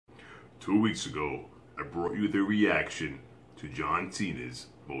2 weeks ago, I brought you the reaction to John Cena's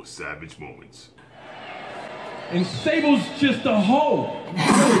most savage moments. And Sable's just a hoe.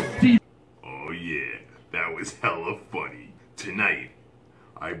 Oh yeah, that was hella funny. Tonight,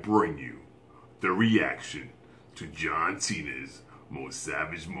 I bring you the reaction to John Cena's most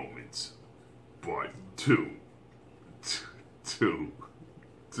savage moments. Part 2.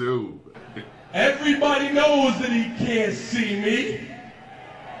 Everybody knows that he can't see me.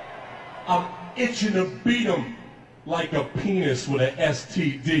 I'm itching to beat him like a penis with an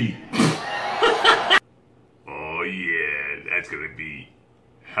STD. Oh yeah, that's gonna be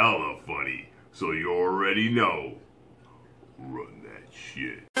hella funny. So you already know. Run that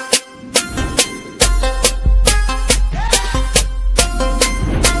shit.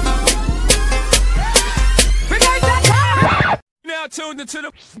 Now tuned into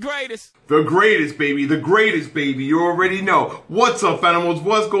the greatest. The greatest, baby. The greatest, baby. You already know. What's up, Fanimals?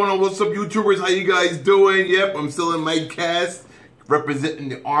 What's going on? What's up, YouTubers? How you guys doing? Yep, I'm still in my cast. Representing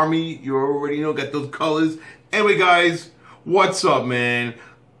the army. You already know. Got those colors. Anyway, guys. What's up, man?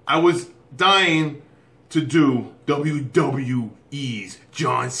 I was dying to do WWE's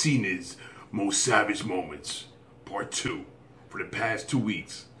John Cena's most savage moments. Part 2. For the past 2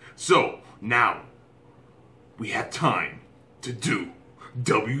 weeks. So, now, we have time to do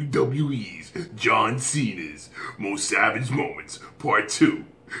WWE's John Cena's most savage moments, part 2.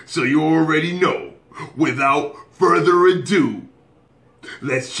 So you already know. Without further ado,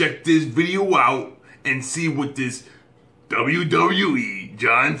 let's check this video out and see what this WWE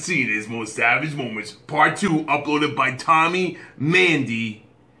John Cena's most savage moments, part 2, uploaded by Tommy Mandy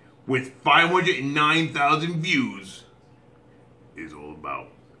with 509,000 views, is all about.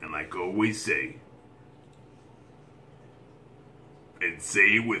 And like I always say, and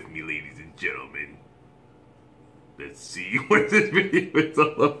say it with me, ladies and gentlemen. Let's see what this video is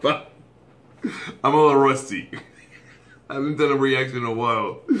all about. I'm a little rusty. I haven't done a reaction in a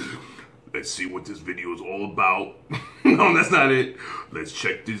while. Let's see what this video is all about. No, that's not it. Let's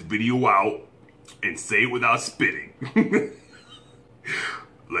check this video out and say it without spitting.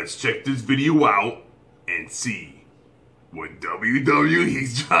 Let's check this video out and see what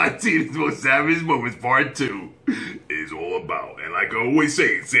WWE's John Cena's most savage moments part 2 is all about. And like I always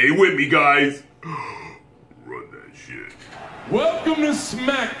say it with me, guys. Run that shit. Welcome to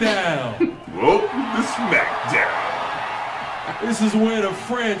SmackDown. Welcome to SmackDown. This is where the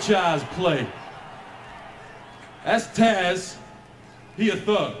franchise play. That's Taz. He a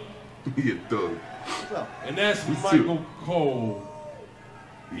thug. He a thug. And that's Michael Cole.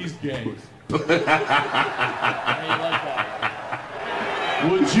 He's gay.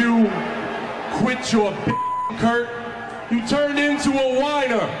 Would you quit your Kurt? You turned into a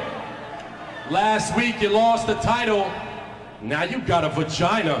whiner. Last week you lost the title. Now you got a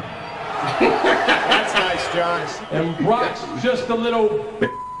vagina. That's nice, John. And Brock's just a little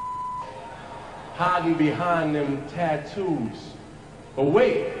hiding behind them tattoos. But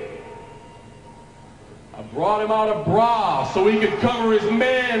wait. I brought him out a bra so he could cover his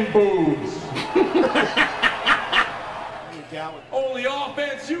man boobs. Only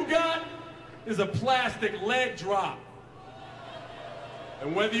offense you got is a plastic leg drop.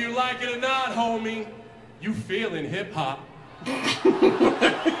 And whether you like it or not, homie, you feeling hip-hop.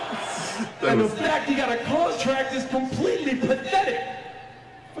 And the fact he got a contract is completely pathetic.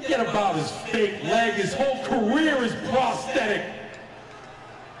 Forget about his fake leg, his whole career is prosthetic.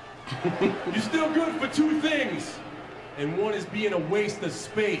 You're still good for 2 things, and one is being a waste of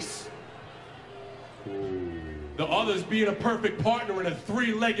space. The other is being a perfect partner in a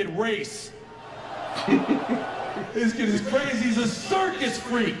 3-legged race. This kid is crazy, he's a circus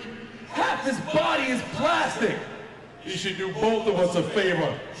freak. Half his body is plastic. You should do both of us a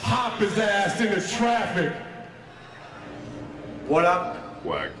favor. Hop his ass into traffic. What up,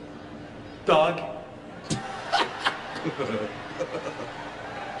 Whack. dog?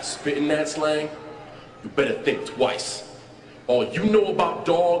 Spitting that slang, you better think twice. All you know about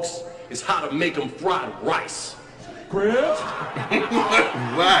dogs is how to make them fried rice. Chris?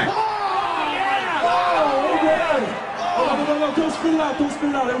 Whack. Oh, yeah. No, don't spit it out, don't spit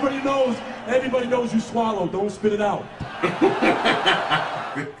it out. Everybody knows you swallowed, don't spit it out.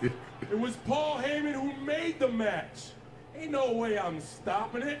 It was Paul Heyman who made the match. Ain't no way I'm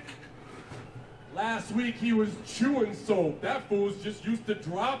stopping it. Last week he was chewing soap. That fool's just used to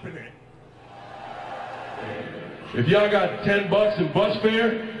dropping it. If y'all got $10 in bus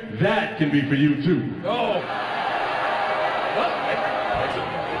fare, that can be for you too. Oh.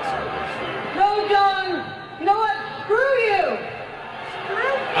 No, John. You know what? Screw you.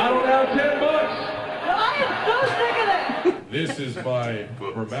 I don't have $10. I am so sick of it. This is my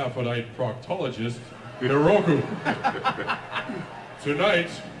hermaphrodite proctologist, Hiroku. Tonight,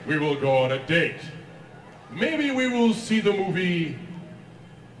 we will go on a date. Maybe we will see the movie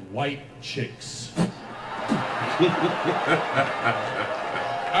White Chicks.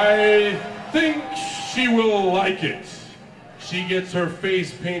 I think she will like it. She gets her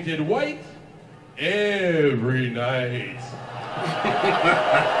face painted white every night.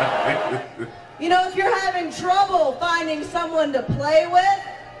 You know, if you're having trouble finding someone to play with,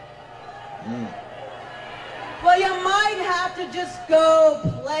 well, you might have to just go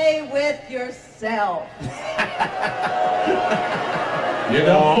play with yourself. You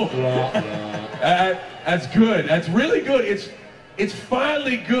know, that's good. That's really good. It's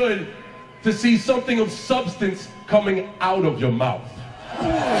finally good to see something of substance coming out of your mouth.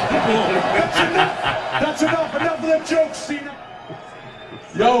 That's enough. That's enough. Enough of the jokes, Cena.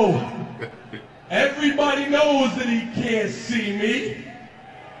 Yo, everybody knows that he can't see me.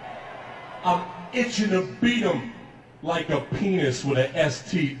 I'm itching to beat him like a penis with an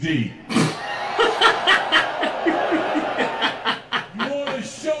STD. You want to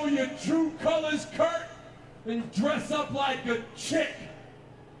show your true colors, Kurt? Then dress up like a chick.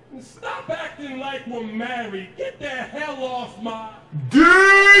 And stop acting like we're married. Get the hell off my Dick!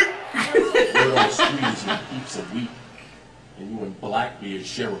 We're on the streets and heaps a week. And you and Blackbeard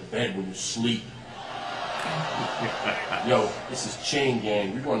share a bed when you sleep. Yo, this is Chain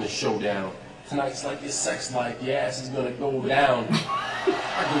Gang. We run the show down. Tonight's like your sex life. Your ass is gonna go down.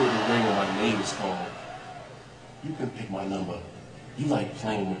 I go to the ring when my name is called. You can pick my number. You like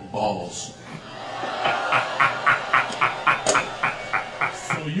playing with balls.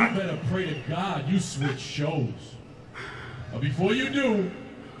 So you better pray to God you switch shows. But before you do,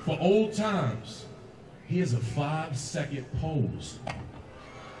 for old times, here's a 5-second pose.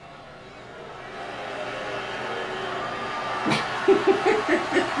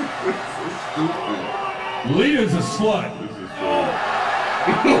 Leah's a slut.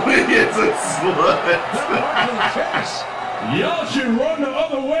 It's a slut. Y'all should run the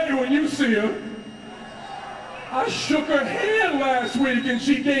other way when you see her. I shook her hand last week and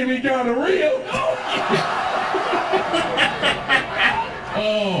she gave me gonorrhea.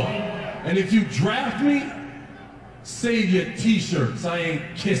 Oh, and if you draft me, save your t-shirts. I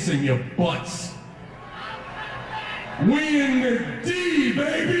ain't kissing your butts. We in the D,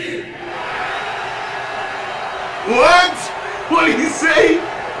 baby. What? What did he say?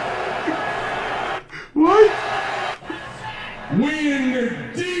 What? We in the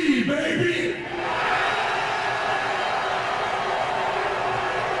D, baby.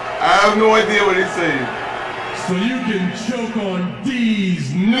 I have no idea what he's saying. So you can choke on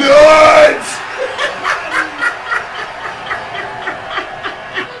D's Nuts!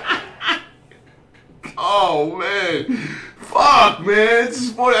 Oh man, fuck man, it's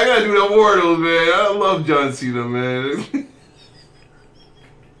just funny. I gotta do that more of those, man. I love John Cena, man.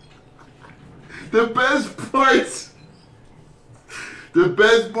 The best parts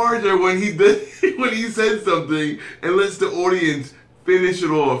are when he said something and lets the audience finish it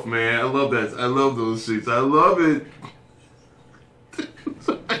off, man. I love that. I love those shits. I love it.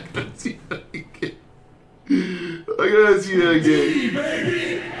 I gotta see that again. I gotta see that again. D,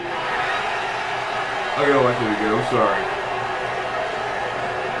 baby. I gotta watch it again. I'm sorry.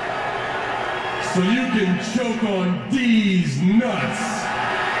 So you can choke on D's nuts.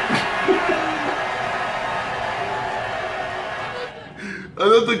 I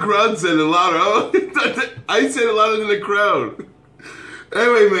thought the crowd said it louder. I said it louder than the crowd.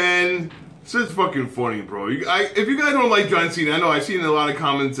 Anyway, man, it's just fucking funny, bro. If you guys don't like John Cena, I know I've seen a lot of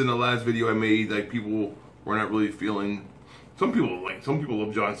comments in the last video I made, like people were not really feeling. Some people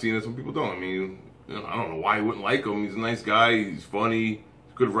love John Cena, some people don't. I mean, you know, I don't know why you wouldn't like him. He's a nice guy. He's funny. He's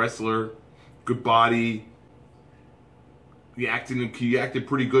a good wrestler. Good body. He acted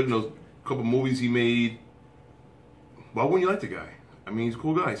pretty good in those couple movies he made. Why wouldn't you like the guy? I mean, he's a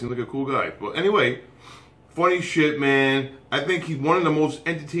cool guy. He seems like a cool guy. But anyway, funny shit, man. I think he's one of the most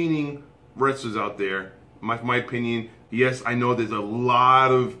entertaining wrestlers out there. My opinion. Yes, I know there's a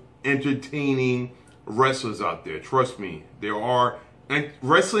lot of entertaining wrestlers out there. Trust me. There are. And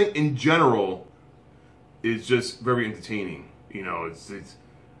wrestling in general is just very entertaining. You know,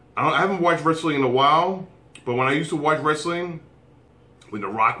 I haven't watched wrestling in a while, but when I used to watch wrestling, when The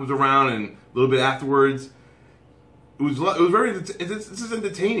Rock was around and a little bit afterwards, it's just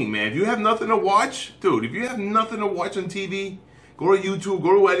entertaining, man. If you have nothing to watch, dude, if you have nothing to watch on TV, go to YouTube,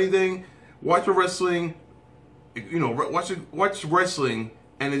 go to anything, watch a wrestling, you know, watch wrestling,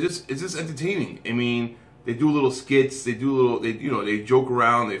 and it's just entertaining. I mean, they do little skits, they joke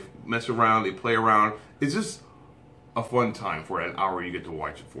around, they mess around, they play around. It's just a fun time for an hour you get to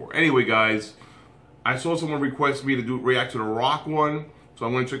watch it for. Anyway, guys, I saw someone request me to react to the Rock one, so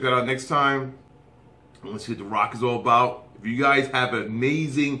I'm going to check that out next time. Let's see what the Rock is all about. If you guys have an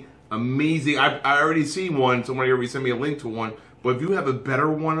amazing, I already seen one. Somebody already sent me a link to one. But if you have a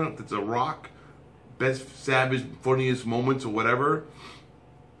better one that's a Rock, best, savage, funniest moments or whatever,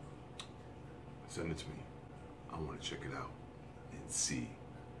 send it to me. I want to check it out and see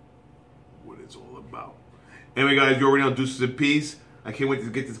what it's all about. Anyway, guys, you already know, deuces and peace. I can't wait to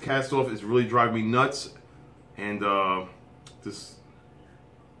get this cast off. It's really driving me nuts. And this,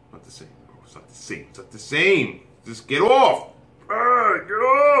 not the same. It's not the same. It's not the same. Just get off. Get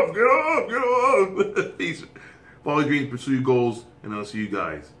off. Get off. Get off. Peace. Follow your dreams, pursue your goals, and I'll see you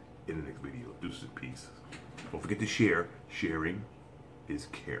guys in the next video. Deuces and peace. Don't forget to share. Sharing is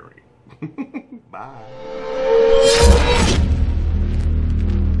caring. Bye.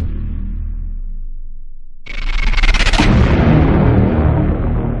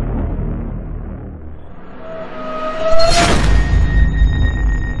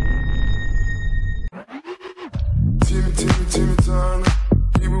 Timmy Turner,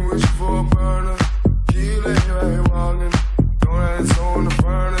 keep it wishing for a burner. Keep letting you out here walking. Don't let it on the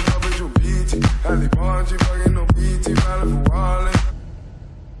burner. Double your BT, Ali Bonji,